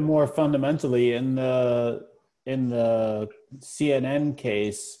think even more fundamentally in the CNN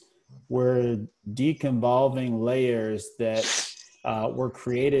case, we're deconvolving layers that were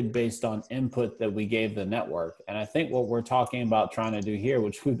created based on input that we gave the network. And I think what we're talking about trying to do here,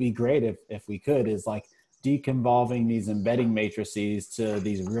 which would be great if we could, is like deconvolving these embedding matrices to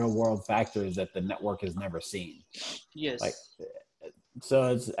these real world factors that the network has never seen. Yes. Like,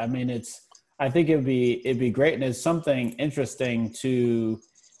 so it's, I mean, it's, I think it'd be great. And it's something interesting to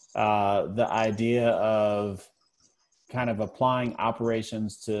the idea of kind of applying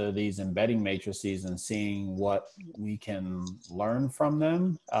operations to these embedding matrices and seeing what we can learn from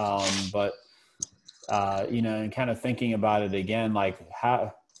them. But, you know, and kind of thinking about it again, like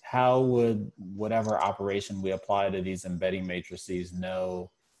how would whatever operation we apply to these embedding matrices know,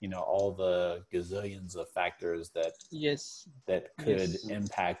 you know, all the gazillions of factors that that could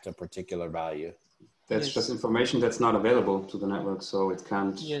impact a particular value. That's just information that's not available to the network, so it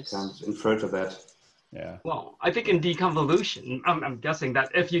can't infer to that. Yeah. Well, I think in deconvolution, I'm guessing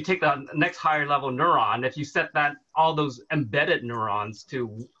that if you take the next higher level neuron, if you set that all those embedded neurons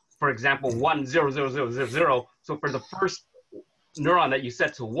to, for example, 1, 0, 0, 0, 0, 0. So for the first neuron that you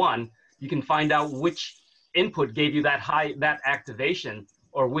set to 1, you can find out which input gave you that activation,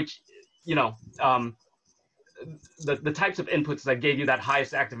 or which, you know, the types of inputs that gave you that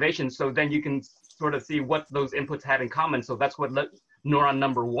highest activation. So then you can sort of see what those inputs had in common. So that's what neuron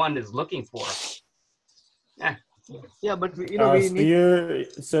number 1 is looking for. Yeah, but you know, we need.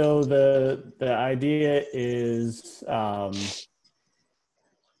 So the idea is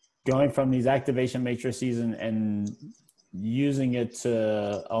going from these activation matrices and using it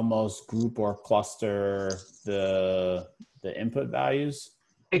to almost group or cluster the input values.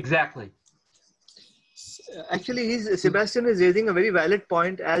 Exactly. Actually, Sebastian is raising a very valid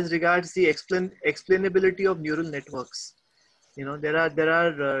point as regards the explainability of neural networks. You know, there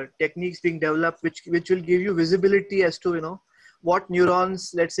are techniques being developed which will give you visibility as to, you know, what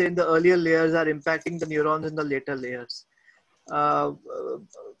neurons, let's say in the earlier layers, are impacting the neurons in the later layers. My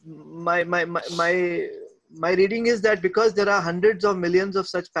reading is that because there are hundreds of millions of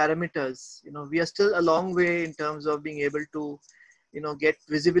such parameters, you know, we are still a long way in terms of being able to, you know, get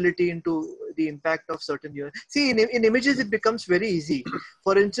visibility into the impact of certain neurons. See, in images, it becomes very easy.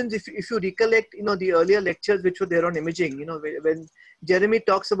 For instance, if you recollect, you know, the earlier lectures which were there on imaging, you know, when Jeremy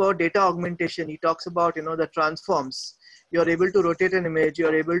talks about data augmentation, he talks about, you know, the transforms. You're able to rotate an image.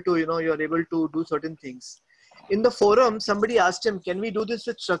 You're able to, you know, you're able to do certain things. In the forum, somebody asked him, can we do this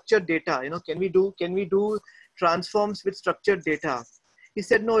with structured data? You know, can we do transforms with structured data? He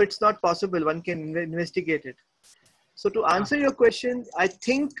said, no, it's not possible. One can investigate it. So to answer your question, I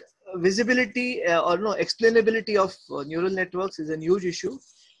think visibility or no explainability of neural networks is a huge issue.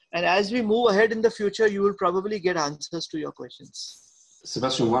 And as we move ahead in the future, you will probably get answers to your questions.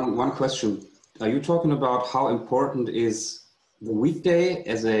 Sebastian, one question. Are you talking about how important is the weekday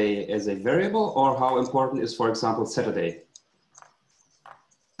as a variable, or how important is, for example, Saturday?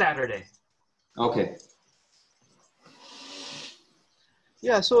 Saturday. Okay.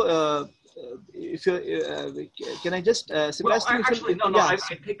 Yeah, so if you can I just Sebastian? Well, actually, no, I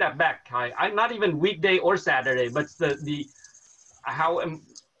take that back, Kai. I'm not even weekday or Saturday, but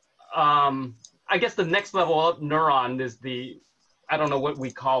I guess the next level up neuron is I don't know what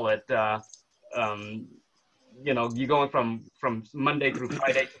we call it. You know, you're going from Monday through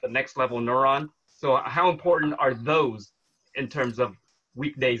Friday to the next level neuron. So how important are those in terms of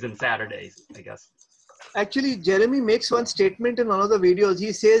weekdays and Saturdays, I guess? Actually, Jeremy makes one statement in one of the videos.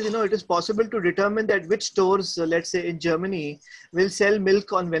 He says, you know, it is possible to determine that which stores, let's say in Germany, will sell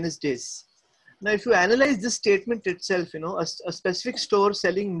milk on Wednesdays. Now, if you analyze this statement itself, you know, a specific store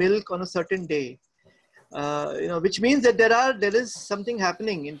selling milk on a certain day, you know, which means that there is something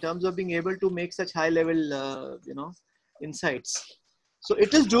happening in terms of being able to make such high level, you know, insights. So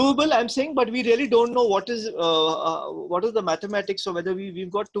it is doable, I'm saying, but we really don't know what is the mathematics, or whether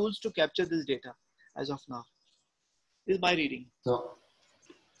we've got tools to capture this data as of now. This is my reading. So,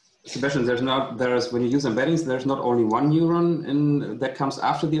 Sebastian, when you use embeddings, there's not only one neuron that comes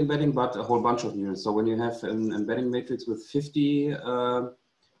after the embedding, but a whole bunch of neurons. So when you have an embedding matrix with 50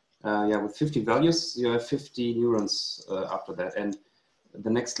 values, you have 50 neurons after that. And the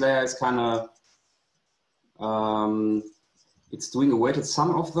next layer is kind of, it's doing a weighted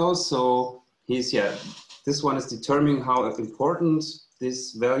sum of those. So this one is determining how important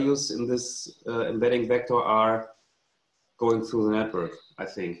these values in this embedding vector are going through the network, I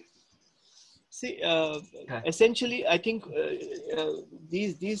think. See, essentially, I think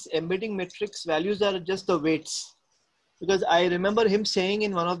these embedding matrix values are just the weights. Because I remember him saying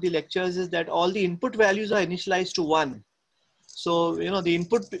in one of the lectures is that all the input values are initialized to 1. So, you know, the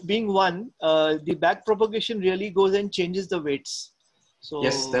input being 1, the back propagation really goes and changes the weights. So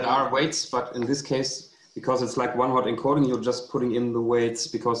yes, there are weights, but in this case, because it's like one-hot encoding, you're just putting in the weights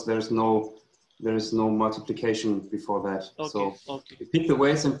because there is no multiplication before that. Okay, so you pick the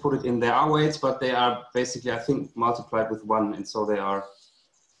weights and put it in. There are weights, but they are basically, I think, multiplied with 1, and so they are.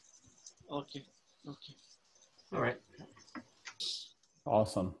 Okay. All right.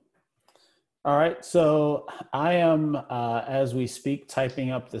 Awesome. All right, so I am, as we speak, typing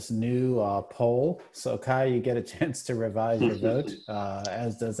up this new poll. So Kai, you get a chance to revise your vote,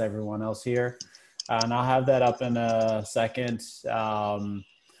 as does everyone else here. And I'll have that up in a second.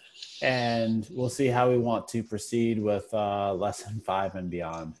 And we'll see how we want to proceed with lesson 5 and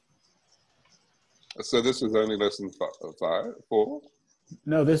beyond. So this is only lesson 4?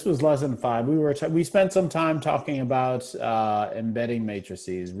 No, this was lesson 5. We spent some time talking about embedding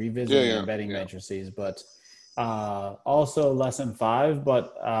matrices, revisiting embedding matrices, but also lesson 5.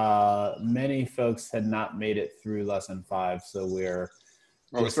 But many folks had not made it through lesson 5, so we're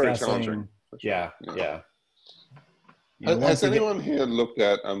it's very challenging. Yeah. Has anyone here looked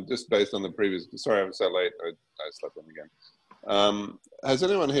at just based on the previous? Sorry, I'm so late. I slept on again. Has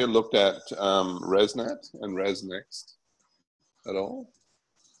anyone here looked at ResNet and ResNext at all?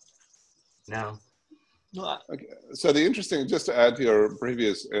 No. Okay. So the interesting, just to add to your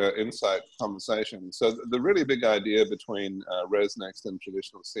previous insight conversation, so the really big idea between ResNext and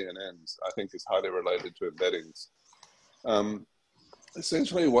traditional CNNs, I think, is highly related to embeddings.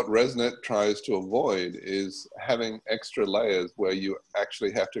 Essentially, what ResNet tries to avoid is having extra layers where you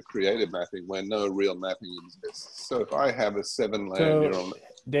actually have to create a mapping where no real mapping exists. So if I have a 7-layer neural...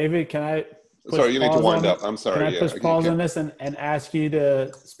 David, can I... Sorry, you need to wind up. I'm sorry. Can I push pause on this and ask you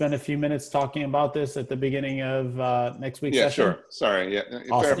to spend a few minutes talking about this at the beginning of next week's session? Yeah, sure. Sorry. Yeah.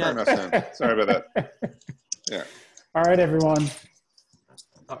 Awesome. Fair enough, Sam. Sorry about that. Yeah. All right, everyone.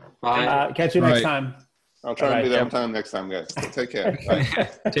 Bye. Catch you next time. I'll try and be there on time next time, guys. Take care. Bye.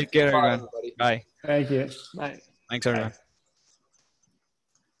 Take care, everyone. Bye. Thank you. Bye. Thanks, everyone. Bye.